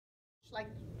Like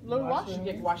little wash.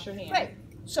 You wash your hands. Right.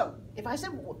 So if I said,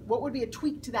 what would be a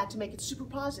tweak to that to make it super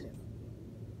positive?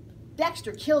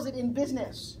 Dexter kills it in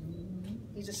business.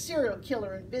 He's a serial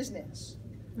killer in business.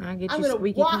 I'm going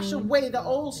to wash away the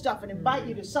old stuff and invite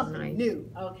you to something new.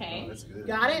 Okay. Oh, that's good.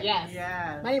 Got it? Yes.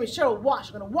 Yeah. My name is Cheryl Wash.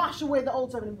 I'm going to wash away the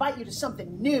old stuff and invite you to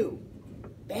something new.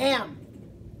 Bam.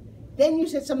 Then you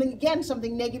said something again,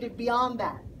 something negative beyond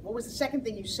that. What was the second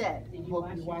thing you said? Did you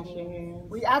wash your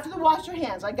hands? After the wash your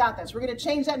hands, I got that. So we're going to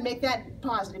change that and make that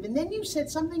positive. And then you said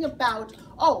something about,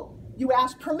 oh, you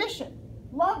asked permission.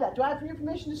 Love that. Do I have your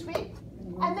permission to speak?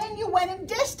 And then you went and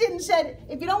dissed it and said,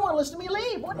 if you don't want to listen to me,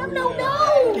 leave. Well, no.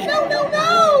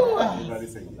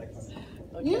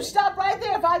 You stop right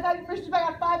there. If I got your permission, if I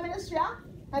got 5 minutes, yeah?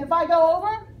 And if I go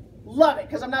over, love it,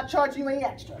 because I'm not charging you any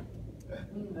extra.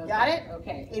 Got it?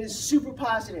 Okay. It is super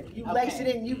positive. You lace it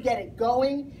in, you get it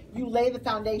going, you lay the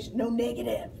foundation, no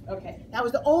negative. Okay. That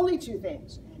was the only two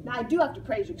things. Now, I do have to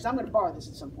praise you, because I'm going to borrow this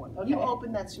at some point. You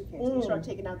opened that suitcase and you started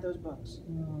taking out those books.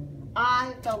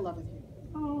 I fell in love with you.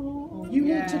 You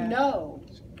need to know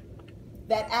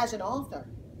that as an author,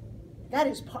 that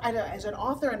is, as an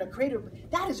author and a creator,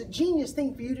 that is a genius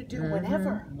thing for you to do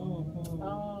whenever.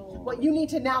 What you need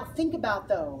to now think about,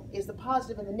 though, is the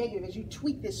positive and the negative. As you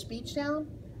tweak this speech down,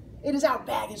 it is our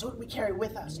bag, it's what we carry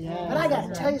with us. But I got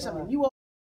to tell you something.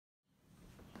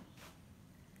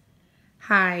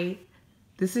 Hi,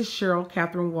 this is Cheryl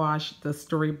Catherine Wash, the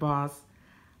Story Boss.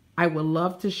 I would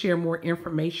love to share more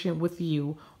information with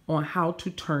you on how to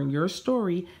turn your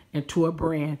story into a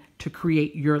brand to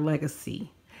create your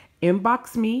legacy.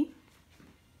 Inbox me.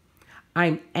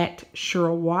 I'm at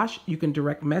Cheryl Wash. You can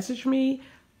direct message me.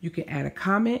 You can add a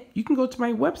comment. You can go to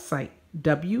my website,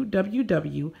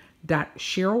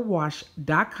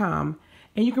 www.cherylwash.com,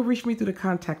 and you can reach me through the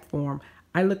contact form.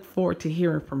 I look forward to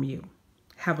hearing from you.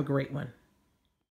 Have a great one.